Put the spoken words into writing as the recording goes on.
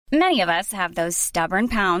Many of us have those stubborn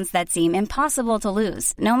pounds that seem impossible to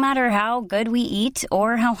lose, no matter how good we eat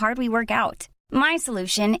or how hard we work out. My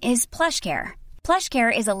solution is PlushCare.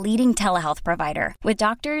 PlushCare is a leading telehealth provider with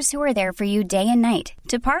doctors who are there for you day and night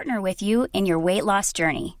to partner with you in your weight loss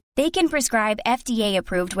journey. They can prescribe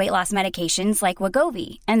FDA-approved weight loss medications like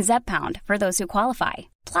Wegovy and Zepbound for those who qualify.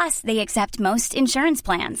 Plus, they accept most insurance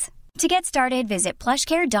plans. To get started, visit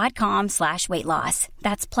plushcare.com/weightloss.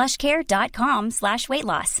 That's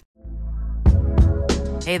plushcare.com/weightloss.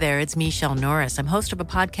 Hey there, it's Michelle Norris. I'm host of a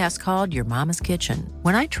podcast called Your Mama's Kitchen.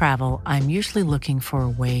 When I travel, I'm usually looking for a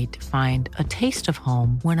way to find a taste of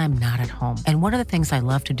home when I'm not at home. And one of the things I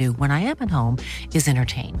love to do when I am at home is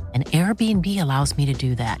entertain. And Airbnb allows me to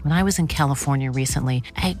do that. When I was in California recently,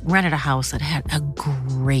 I rented a house that had a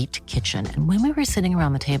great kitchen. And when we were sitting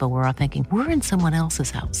around the table, we were all thinking, we're in someone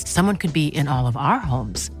else's house. Someone could be in all of our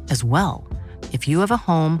homes as well. If you have a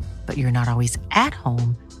home, but you're not always at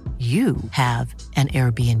home, you have an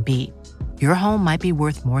Airbnb. Your home might be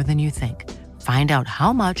worth more than you think. Find out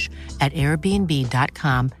how much at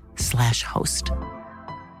airbnb.com/host. Down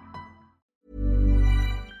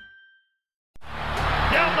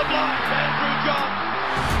the block, Andrew John.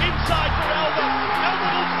 Inside for Elba. Elba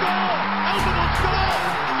will score. Elba will score.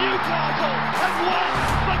 Newcastle have won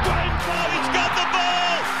the Grand Final. He's got the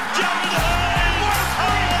ball. Jared Hayes.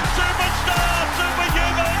 Oh, superstar,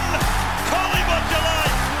 superhuman. Call him what you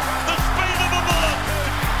like. The speed of a bullet.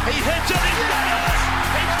 He hits it. He's got it.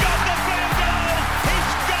 He's got the field goal.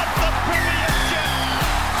 He's got the premiership.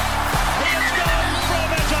 He has gone from,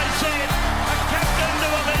 as I said, a captain to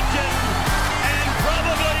a legend. And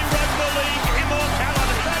probably rugby league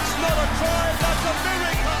immortality. That's not a try. That's a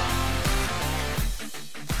miracle.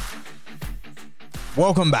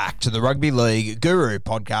 Welcome back to the Rugby League Guru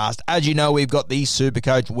podcast. As you know, we've got the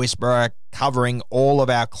Supercoach Whisperer covering all of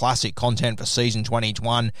our classic content for season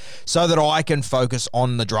 2021 so that I can focus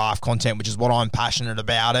on the draft content, which is what I'm passionate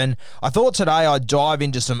about. And I thought today I'd dive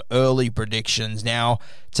into some early predictions. Now,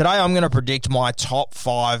 today I'm going to predict my top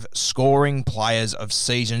 5 scoring players of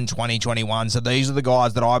season 2021. So these are the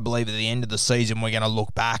guys that I believe at the end of the season we're going to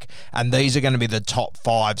look back, and these are going to be the top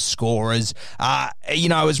 5 scorers. It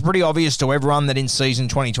was pretty obvious to everyone that in season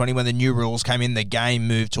 2020, when the new rules came in, the game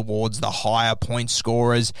moved towards the higher point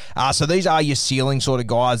scorers. So these are your ceiling sort of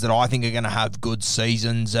guys that I think are going to have good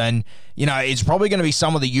seasons. And, it's probably going to be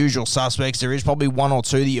some of the usual suspects. There is probably one or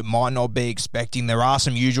two that you might not be expecting. There are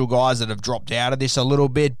some usual guys that have dropped out of this a little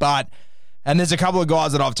bit, and there's a couple of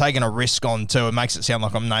guys that I've taken a risk on too. It makes it sound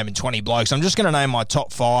like I'm naming 20 blokes. I'm just going to name my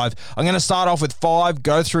top 5. I'm going to start off with 5,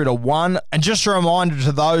 go through to 1. And just a reminder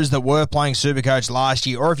to those that were playing Supercoach last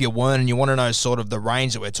year, or if you weren't and you want to know sort of the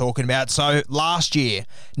range that we're talking about. So last year,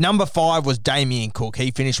 number 5 was Damien Cook. He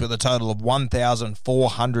finished with a total of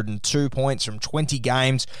 1,402 points from 20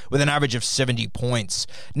 games with an average of 70 points.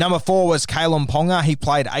 Number 4 was Kalyn Ponga. He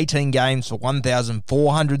played 18 games for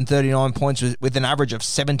 1,439 points with an average of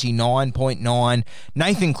 79 points.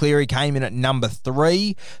 Nathan Cleary came in at number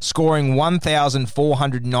 3, scoring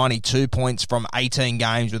 1,492 points from 18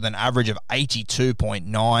 games with an average of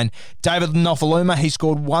 82.9. David Nofaluma, he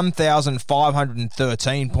scored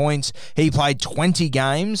 1,513 points. He played 20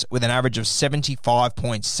 games with an average of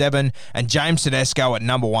 75.7. And James Tedesco at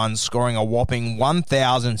number 1, scoring a whopping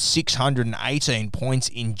 1,618 points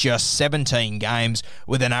in just 17 games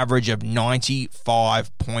with an average of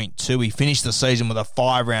 95.2. He finished the season with a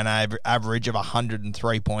 5-round average of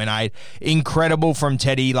 103.8. Incredible from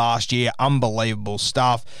Teddy last year. Unbelievable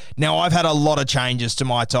stuff. Now, I've had a lot of changes to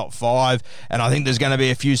my top 5, and I think there's going to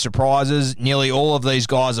be a few surprises. Nearly all of these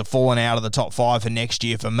guys have fallen out of the top 5 for next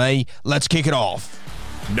year for me. Let's kick it off.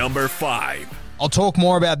 Number 5. I'll talk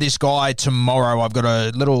more about this guy tomorrow. I've got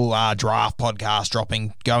a little draft podcast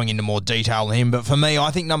dropping, going into more detail on him. But for me, I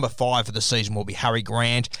think number 5 for the season will be Harry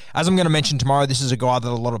Grant. As I'm going to mention tomorrow, this is a guy that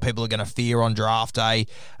a lot of people are going to fear on draft day.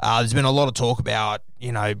 There's been a lot of talk about,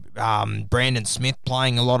 Brandon Smith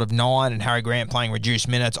playing a lot of 9 and Harry Grant playing reduced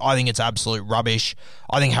minutes. I think it's absolute rubbish.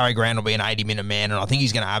 I think Harry Grant will be an 80-minute man, and I think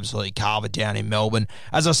he's going to absolutely carve it down in Melbourne.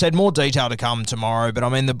 As I said, more detail to come tomorrow, but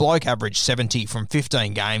the bloke averaged 70 from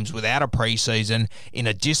 15 games without a preseason in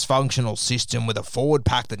a dysfunctional system with a forward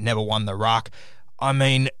pack that never won the ruck.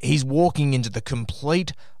 He's walking into the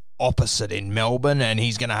complete opposite in Melbourne, and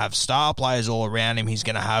he's going to have star players all around him. He's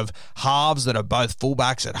going to have halves that are both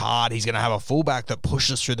fullbacks at heart. He's going to have a fullback that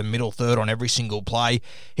pushes through the middle third on every single play.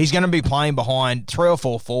 He's going to be playing behind 3 or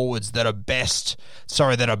 4 forwards that are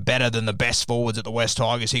better than the best forwards at the West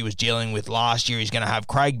Tigers he was dealing with last year. He's going to have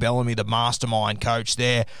Craig Bellamy, the mastermind coach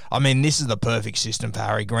there. I mean, this is the perfect system for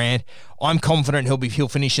Harry Grant. I'm confident he'll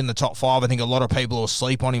finish in the top 5. I think a lot of people will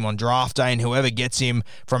sleep on him on draft day, and whoever gets him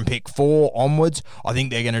from pick 4 onwards, I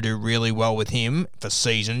think they're going to do really well with him for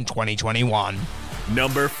season 2021.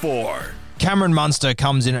 Number 4. Cameron Munster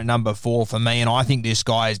comes in at number 4 for me, and I think this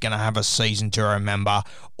guy is going to have a season to remember.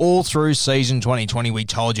 All through season 2020, we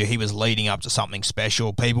told you he was leading up to something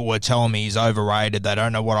special. People were telling me he's overrated. They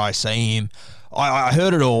don't know what I see him. I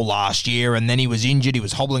heard it all last year, and then he was injured. He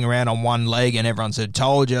was hobbling around on one leg, and everyone said,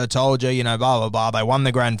 told you, blah, blah, blah. They won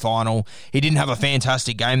the grand final. He didn't have a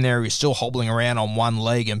fantastic game there. He was still hobbling around on one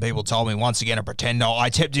leg, and people told me, once again, a pretender. I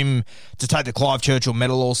tipped him to take the Clive Churchill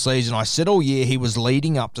medal all season. I said all year he was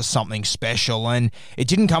leading up to something special, and it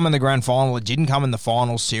didn't come in the grand final. It didn't come in the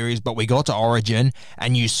final series, but we got to Origin,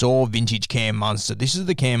 and you saw vintage Cam Munster. This is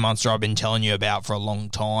the Cam Munster I've been telling you about for a long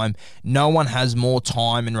time. No one has more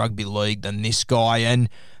time in rugby league than this guy. And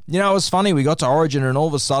you know, it was funny, we got to Origin and all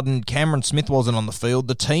of a sudden Cameron Smith wasn't on the field.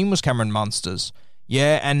 The team was Cameron Munster's.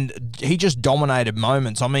 Yeah, and he just dominated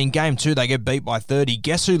moments. I mean, game 2 they get beat by 30.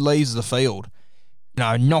 Guess who leaves the field? You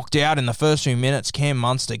know, knocked out in the first few minutes, Cam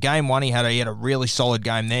Munster. Game 1 he had a really solid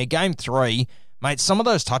game there. Game 3, mate, some of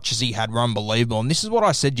those touches he had were unbelievable. And this is what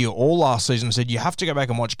I said to you all last season. I said, you have to go back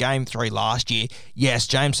and watch Game 3 last year. Yes,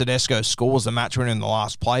 James Tedesco scores the match winner in the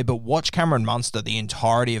last play, but watch Cameron Munster the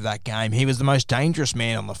entirety of that game. He was the most dangerous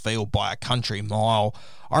man on the field by a country mile.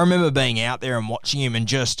 I remember being out there and watching him and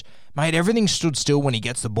just, mate, everything stood still when he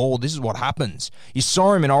gets the ball. This is what happens. You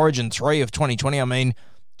saw him in Origin 3 of 2020. I mean,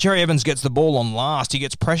 Cherry Evans gets the ball on last. He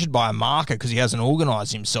gets pressured by a marker because he hasn't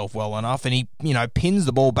organised himself well enough, and he, pins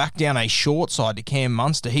the ball back down a short side to Cam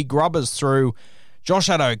Munster. He grubbers through Josh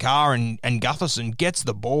Addo-Carr and Gutherson, gets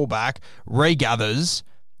the ball back, regathers,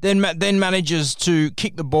 then manages to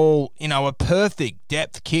kick the ball, a perfect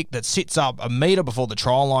depth kick that sits up a metre before the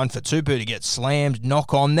try line for Tupu to get slammed,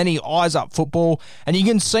 knock on. Then he eyes up football, and you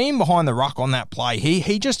can see him behind the ruck on that play. He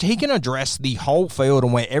can address the whole field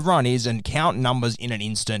and where everyone is and count numbers in an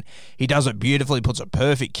instant. He does it beautifully, puts a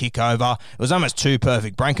perfect kick over. It was almost too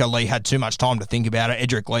perfect. Branko Lee had too much time to think about it.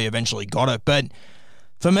 Edric Lee eventually got it, but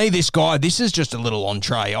for me, this guy, this is just a little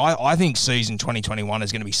entree. I think season 2021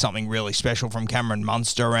 is going to be something really special from Cameron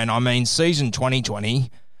Munster. And I mean, season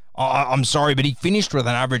 2020, I'm sorry, but he finished with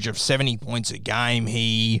an average of 70 points a game.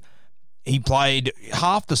 He played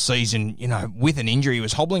half the season, with an injury. He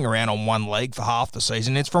was hobbling around on one leg for half the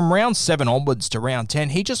season. It's from round 7 onwards to round 10.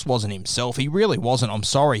 He just wasn't himself. He really wasn't. I'm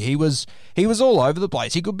sorry. He was all over the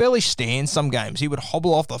place. He could barely stand some games. He would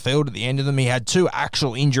hobble off the field at the end of them. He had 2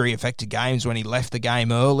 actual injury-affected games when he left the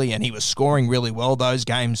game early, and he was scoring really well those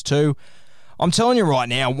games too. I'm telling you right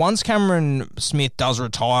now, once Cameron Smith does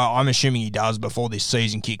retire, I'm assuming he does before this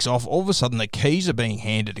season kicks off, all of a sudden the keys are being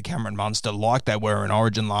handed to Cameron Munster like they were in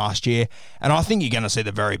Origin last year, and I think you're going to see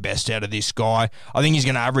the very best out of this guy. I think he's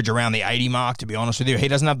going to average around the 80 mark, to be honest with you. He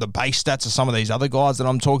doesn't have the base stats of some of these other guys that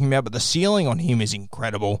I'm talking about, but the ceiling on him is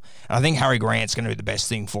incredible, and I think Harry Grant's going to be the best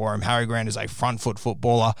thing for him. Harry Grant is a front-foot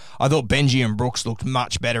footballer. I thought Benji and Brooks looked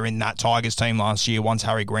much better in that Tigers team last year once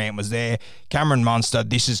Harry Grant was there. Cameron Munster,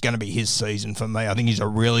 this is going to be his season for me. I think he's a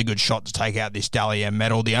really good shot to take out this Dally M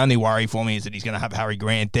medal. The only worry for me is that he's going to have Harry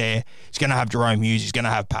Grant there. He's going to have Jerome Hughes. He's going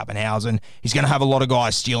to have Pappenhausen. He's going to have a lot of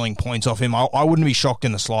guys stealing points off him. I wouldn't be shocked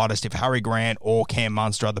in the slightest if Harry Grant or Cam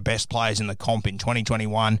Munster are the best players in the comp in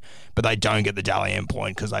 2021, but they don't get the Dally M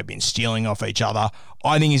point because they've been stealing off each other.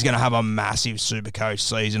 I think he's going to have a massive Supercoach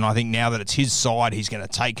season. I think now that it's his side, he's going to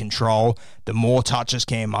take control. The more touches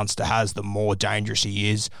Cam Munster has, the more dangerous he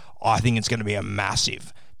is. I think it's going to be a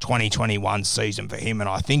massive 2021 season for him, and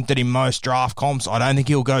I think that in most draft comps, I don't think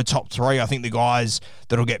he'll go top 3. I think the guys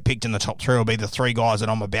that'll get picked in the top 3 will be the 3 guys that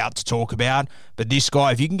I'm about to talk about, but this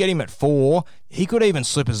guy, if you can get him at 4, he could even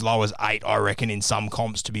slip as low as 8, I reckon, in some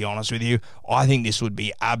comps, to be honest with you. I think this would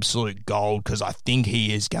be absolute gold because I think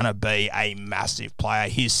he is going to be a massive player.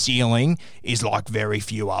 His ceiling is like very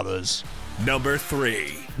few others. Number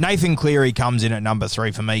 3. Nathan Cleary comes in at number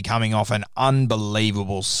 3 for me, coming off an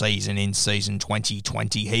unbelievable season in season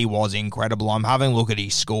 2020. He was incredible. I'm having a look at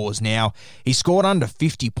his scores now. He scored under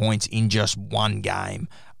 50 points in just one game.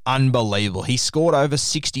 Unbelievable. He scored over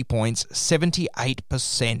 60 points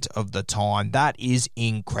 78% of the time. That is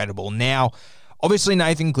incredible. Now, Obviously,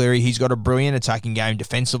 Nathan Cleary, he's got a brilliant attacking game.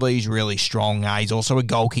 Defensively, he's really strong. He's also a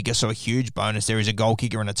goal kicker, so a huge bonus. There is a goal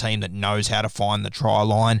kicker in a team that knows how to find the try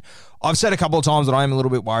line. I've said a couple of times that I am a little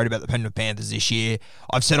bit worried about the Penrith Panthers this year.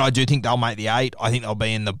 I've said I do think they'll make the 8. I think they'll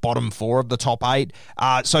be in the bottom 4 of the top 8.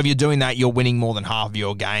 So if you're doing that, you're winning more than half of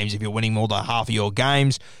your games. If you're winning more than half of your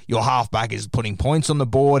games, your halfback is putting points on the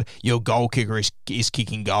board. Your goal kicker is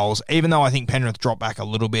kicking goals. Even though I think Penrith dropped back a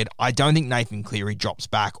little bit, I don't think Nathan Cleary drops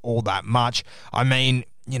back all that much. I mean,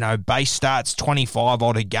 base stats, 25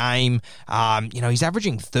 odd a game. He's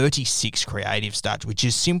averaging 36 creative stats, which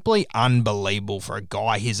is simply unbelievable for a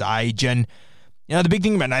guy his age. And, the big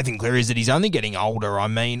thing about Nathan Cleary is that he's only getting older. I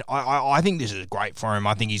mean, I think this is great for him.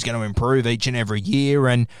 I think he's going to improve each and every year.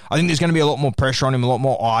 And I think there's going to be a lot more pressure on him, a lot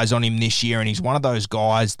more eyes on him this year. And he's one of those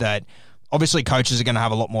guys that obviously coaches are going to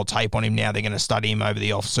have a lot more tape on him now. They're going to study him over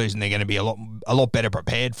the offseason. They're going to be a lot better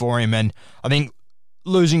prepared for him. And I think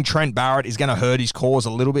losing Trent Barrett is going to hurt his cause a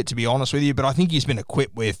little bit, to be honest with you, but I think he's been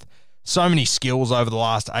equipped with so many skills over the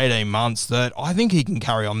last 18 months that I think he can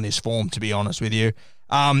carry on this form, to be honest with you.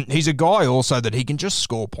 He's a guy also that he can just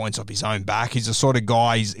score points off his own back. He's the sort of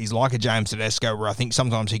guy, he's like a James Tedesco, where I think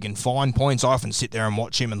sometimes he can find points. I often sit there and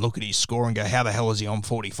watch him and look at his score and go, how the hell is he on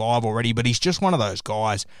 45 already? But he's just one of those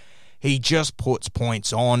guys. He just puts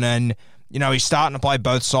points on, and he's starting to play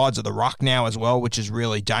both sides of the ruck now as well, which is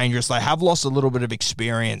really dangerous. They have lost a little bit of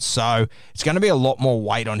experience, so it's going to be a lot more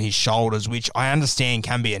weight on his shoulders, which I understand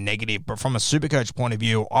can be a negative. But from a Supercoach point of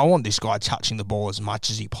view, I want this guy touching the ball as much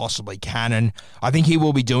as he possibly can, and I think he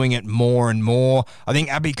will be doing it more and more. I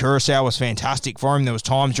think Api Koroisau was fantastic for him. There was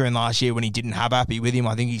times during last year when he didn't have Api with him.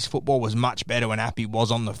 I think his football was much better when Api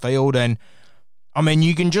was on the field, and I mean,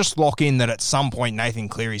 you can just lock in that at some point Nathan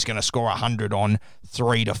Cleary is going to score 100 on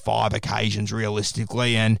 3 to 5 occasions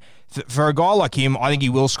realistically. And for a guy like him, I think he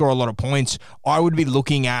will score a lot of points. I would be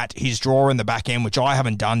looking at his draw in the back end, which I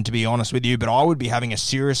haven't done, to be honest with you, but I would be having a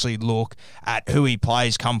seriously look at who he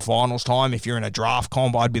plays come finals time. If you're in a draft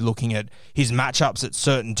comp, I'd be looking at his matchups at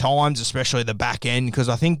certain times, especially the back end, because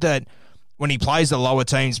I think that when he plays the lower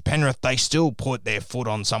teams, Penrith, they still put their foot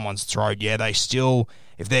on someone's throat. Yeah, they still,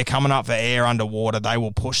 if they're coming up for air underwater, they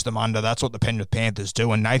will push them under. That's what the Penrith Panthers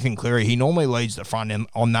do. And Nathan Cleary, he normally leads the front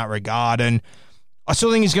on that regard. And I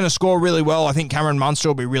still think he's going to score really well. I think Cameron Munster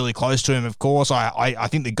will be really close to him, of course. I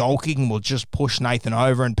think the goal kicking will just push Nathan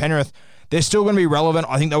over. And Penrith, they're still going to be relevant.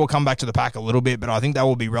 I think they will come back to the pack a little bit, but I think they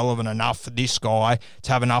will be relevant enough for this guy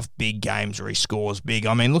to have enough big games where he scores big.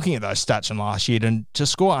 I mean, looking at those stats from last year, to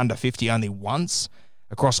score under 50 only once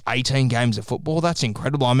across 18 games of football, that's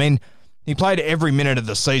incredible. I mean, he played every minute of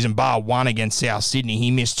the season, bar one against South Sydney. He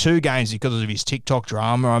missed 2 games because of his TikTok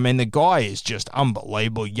drama. I mean, the guy is just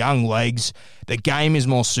unbelievable. Young legs. The game is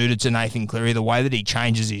more suited to Nathan Cleary. The way that he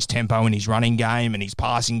changes his tempo in his running game and his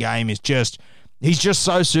passing game is just... He's just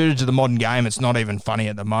so suited to the modern game, it's not even funny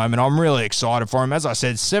at the moment. I'm really excited for him. As I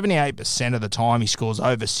said, 78% of the time he scores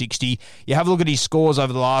over 60. You have a look at his scores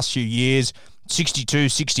over the last few years. 62,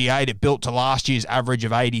 68. It built to last year's average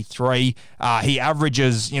of 83. He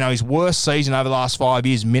averages, his worst season over the last 5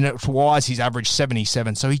 years, minutes-wise, he's averaged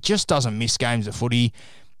 77. So he just doesn't miss games of footy.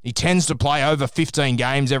 He tends to play over 15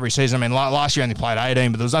 games every season. I mean, last year he only played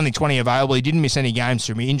 18, but there was only 20 available. He didn't miss any games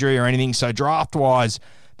from injury or anything. So draft-wise,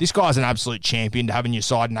 this guy's an absolute champion to have in your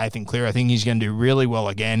side, Nathan Cleary. I think he's going to do really well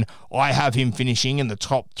again. I have him finishing in the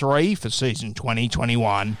top 3 for season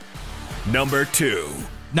 2021. Number 2.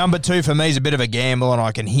 Number 2 for me is a bit of a gamble, and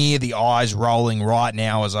I can hear the eyes rolling right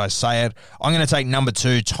now as I say it. I'm going to take number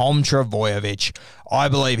 2, Tom Trbojevic. I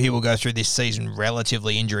believe he will go through this season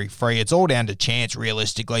relatively injury-free. It's all down to chance,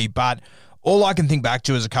 realistically, but all I can think back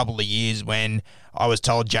to is a couple of years when I was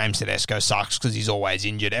told James Tedesco sucks because he's always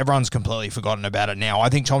injured. Everyone's completely forgotten about it now. I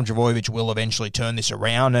think Tom Trbojevic will eventually turn this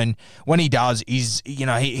around, and when he does, he's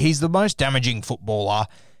the most damaging footballer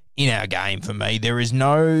in our game for me. There is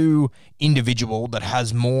no individual that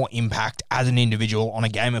has more impact as an individual on a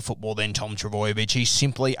game of football than Tom Trbojevic. He's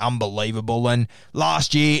simply unbelievable. And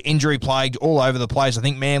last year, injury plagued all over the place. I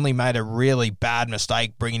think Manly made a really bad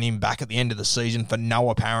mistake bringing him back at the end of the season for no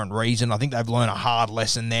apparent reason. I think they've learned a hard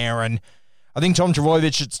lesson there. And I think Tom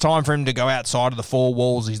Trbojevic, it's time for him to go outside of the 4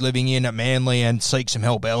 walls he's living in at Manly and seek some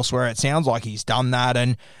help elsewhere. It sounds like he's done that.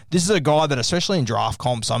 And this is a guy that, especially in draft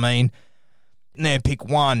comps, I mean, pick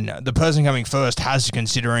 1, the person coming first has to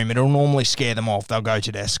consider him. It'll normally scare them off. They'll go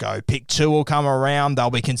Tedesco. Pick 2 will come around. They'll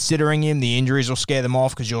be considering him. The injuries will scare them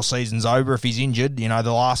off because your season's over if he's injured. The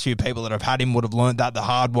last few people that have had him would have learnt that the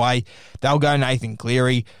hard way. They'll go Nathan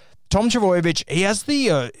Cleary. Tom Trbojevic, he has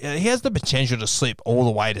the potential to slip all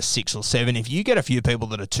the way to 6 or 7. If you get a few people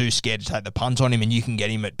that are too scared to take the punt on him and you can get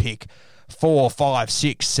him at pick 4, 5,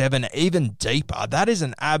 6, 7, even deeper, that is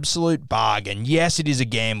an absolute bargain. Yes, it is a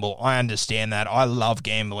gamble. I understand that. I love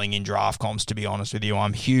gambling in draft comps, to be honest with you.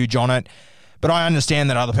 I'm huge on it. But I understand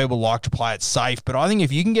that other people like to play it safe. But I think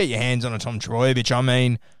if you can get your hands on a Tom Trbojevic, I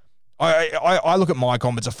mean, I look at my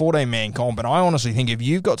comp, it's a 14-man comp, and I honestly think if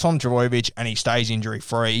you've got Tom Trbojevic and he stays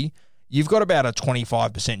injury-free, you've got about a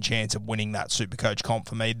 25% chance of winning that Supercoach comp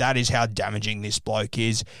for me. That is how damaging this bloke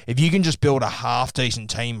is. If you can just build a half-decent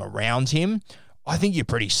team around him, I think you're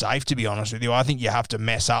pretty safe, to be honest with you. I think you have to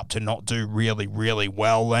mess up to not do really, really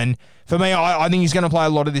well. And for me, I think he's going to play a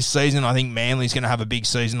lot of this season. I think Manly's going to have a big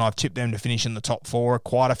season. I've tipped them to finish in the top 4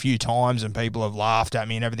 quite a few times, and people have laughed at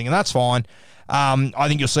me and everything, and that's fine. I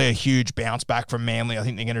think you'll see a huge bounce back from Manly. I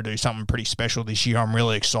think they're going to do something pretty special this year. I'm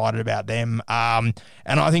really excited about them. And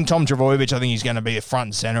I think Tom Trbojevic, I think he's going to be the front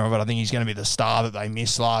and center of it. I think he's going to be the star that they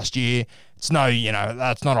missed last year. It's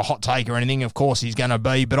that's not a hot take or anything. Of course he's going to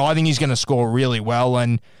be, but I think he's going to score really well.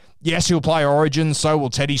 And yes, he'll play Origin. So will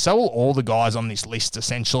Teddy. So will all the guys on this list,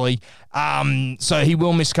 essentially. So he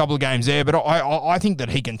will miss a couple of games there, but I think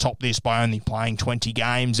that he can top this by only playing 20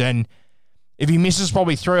 games. And if he misses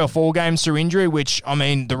probably 3 or 4 games through injury, which, I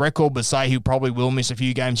mean, the record would say he probably will miss a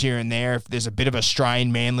few games here and there. If there's a bit of a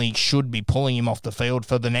strain, Manly should be pulling him off the field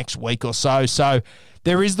for the next week or so. So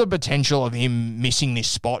there is the potential of him missing this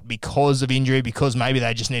spot because of injury, because maybe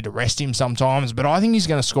they just need to rest him sometimes. But I think he's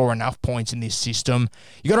going to score enough points in this system.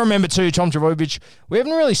 You got to remember too, Tom Trbojevic, we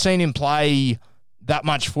haven't really seen him play that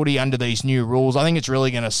much footy under these new rules. I think it's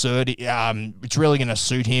really going to suit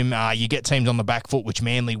him. You get teams on the back foot, which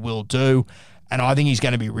Manly will do. And I think he's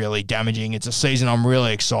going to be really damaging. It's a season I'm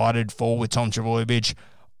really excited for with Tom Trbojevic.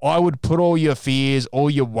 I would put all your fears, all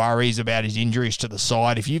your worries about his injuries to the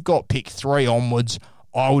side. If you've got pick 3 onwards,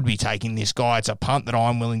 I would be taking this guy. It's a punt that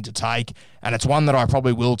I'm willing to take, and it's one that I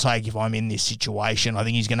probably will take if I'm in this situation. I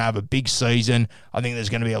think he's going to have a big season. I think there's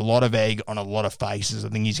going to be a lot of egg on a lot of faces. I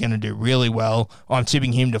think he's going to do really well. I'm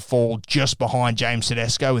tipping him to fall just behind James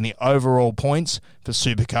Tedesco in the overall points for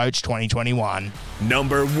Supercoach 2021.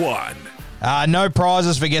 Number 1. No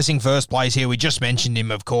prizes for guessing first place here. We just mentioned him,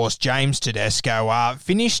 of course. James Tedesco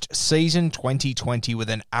finished season 2020 with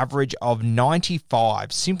an average of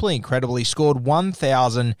 95. Simply incredible. He scored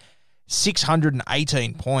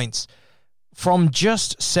 1,618 points from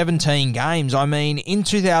just 17 games. I mean, in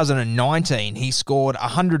 2019, he scored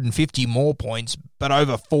 150 more points, but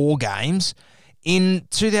over 4 games. In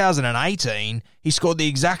 2018, he scored the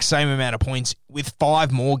exact same amount of points with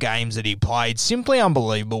 5 more games that he played. Simply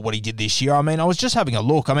unbelievable what he did this year. I mean, I was just having a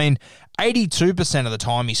look. I mean, 82% of the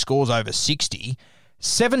time he scores over 60.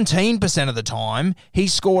 17% of the time he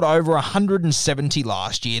scored over 170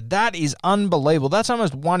 last year. That is unbelievable. That's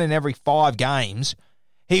almost 1 in every 5 games.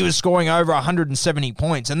 He was scoring over 170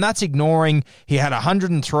 points, and that's ignoring he had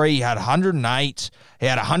 103, he had 108, he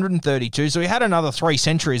had 132, so he had another 3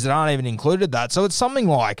 centuries that aren't even included that. So it's something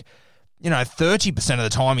like, 30% of the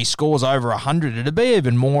time he scores over 100. It'd be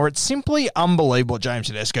even more. It's simply unbelievable what James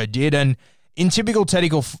Tedesco did, and in typical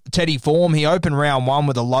Teddy form, he opened round 1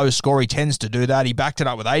 with a low score. He tends to do that. He backed it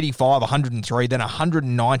up with 85, 103, then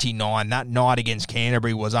 199. That night against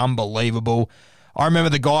Canterbury was unbelievable. I remember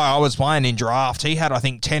the guy I was playing in draft, he had, I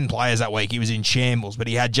think, 10 players that week. He was in shambles, but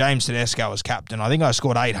he had James Tedesco as captain. I think I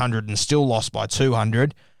scored 800 and still lost by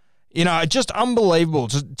 200. Just unbelievable.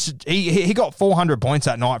 He got 400 points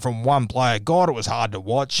that night from one player. God, it was hard to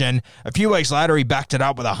watch. And a few weeks later, he backed it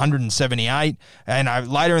up with 178.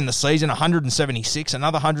 And later in the season, 176,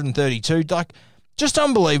 another 132. Just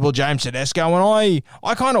unbelievable, James Tedesco. And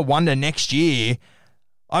I kind of wonder next year,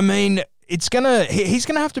 I mean, he's going to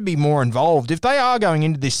have to be more involved. If they are going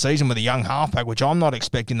into this season with a young halfback, which I'm not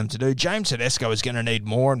expecting them to do, James Tedesco is going to need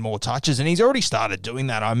more and more touches, and he's already started doing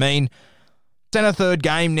that. I mean, it's in a third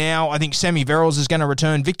game now. I think Sammy Verrills is going to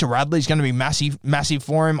return. Victor Radley's going to be massive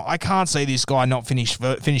for him. I can't see this guy not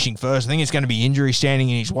finishing first. I think it's going to be injury standing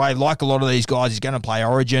in his way. Like a lot of these guys, he's going to play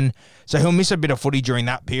Origin, so he'll miss a bit of footy during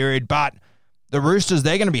that period, but the Roosters,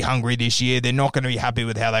 they're going to be hungry this year. They're not going to be happy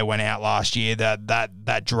with how they went out last year.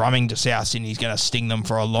 That drumming to South Sydney is going to sting them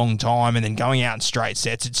for a long time, and then going out in straight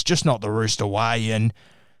sets, it's just not the Rooster way. And,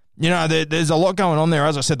 there's a lot going on there.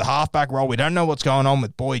 As I said, the halfback role, we don't know what's going on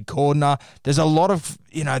with Boyd Cordner. There's a lot of,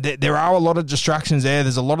 there are a lot of distractions there.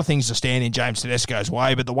 There's a lot of things to stand in James Tedesco's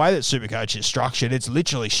way, but the way that Supercoach is structured, it's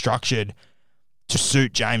literally structured to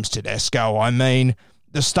suit James Tedesco. I mean,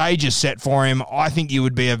 the stage is set for him. I think you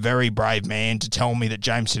would be a very brave man to tell me that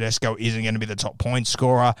James Tedesco isn't going to be the top point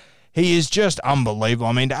scorer. He is just unbelievable.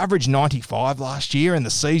 I mean, to average 95 last year and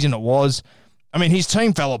the season it was, I mean, his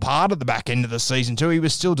team fell apart at the back end of the season too. He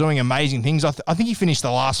was still doing amazing things. I think he finished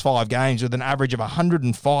the last 5 games with an average of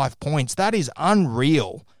 105 points. That is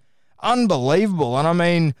unreal. Unbelievable. And I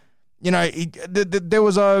mean, you know, there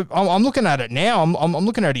was I'm looking at it now. I'm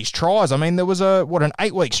looking at his tries. I mean, there was an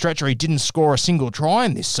 8-week stretch where he didn't score a single try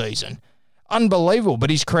in this season. Unbelievable. But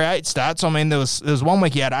his create stats, I mean, there was 1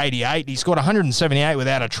 week he had 88. He scored 178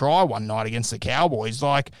 without a try one night against the Cowboys.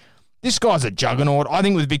 Like, this guy's a juggernaut. I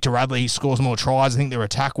think with Victor Radley, he scores more tries. I think their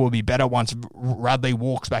attack will be better once Radley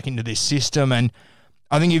walks back into this system. And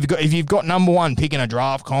I think if you've got number 1 pick in a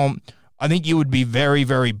draft comp, I think you would be very,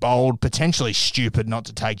 very bold, potentially stupid not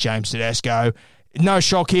to take James Tedesco. No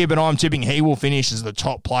shock here, but I'm tipping he will finish as the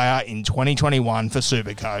top player in 2021 for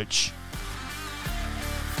Supercoach.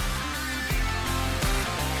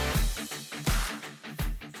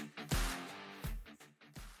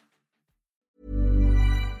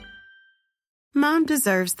 Mom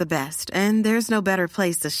deserves the best, and there's no better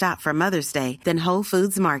place to shop for Mother's Day than Whole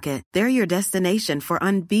Foods Market. They're your destination for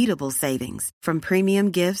unbeatable savings, from premium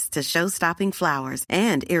gifts to show-stopping flowers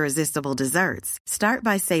and irresistible desserts. Start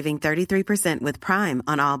by saving 33% with Prime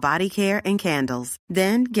on all body care and candles.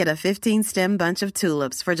 Then get a 15-stem bunch of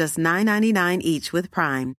tulips for just $9.99 each with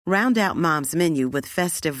Prime. Round out Mom's menu with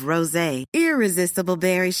festive rosé, irresistible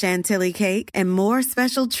berry chantilly cake, and more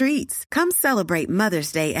special treats. Come celebrate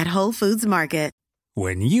Mother's Day at Whole Foods Market.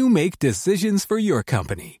 When you make decisions for your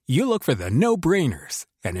company, you look for the no-brainers.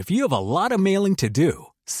 And if you have a lot of mailing to do,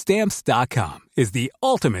 Stamps.com is the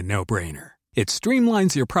ultimate no-brainer. It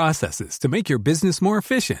streamlines your processes to make your business more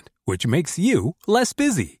efficient, which makes you less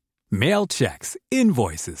busy. Mail checks,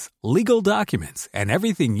 invoices, legal documents, and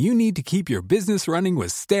everything you need to keep your business running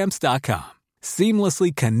with Stamps.com.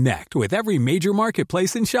 Seamlessly connect with every major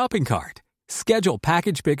marketplace and shopping cart. Schedule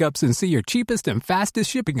package pickups and see your cheapest and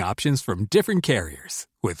fastest shipping options from different carriers,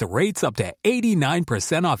 with rates up to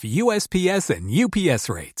 89% off USPS and UPS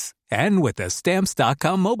rates. And with the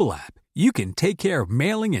Stamps.com mobile app, you can take care of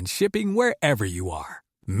mailing and shipping wherever you are.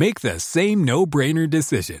 Make the same no-brainer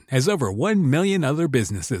decision as over 1 million other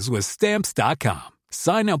businesses with Stamps.com.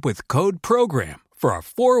 Sign up with code PROGRAM for a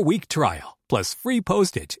 4-week trial, plus free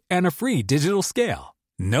postage and a free digital scale.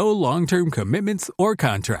 No long-term commitments or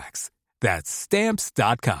contracts. That's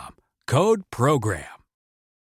Stamps.com. Code PROGRAM.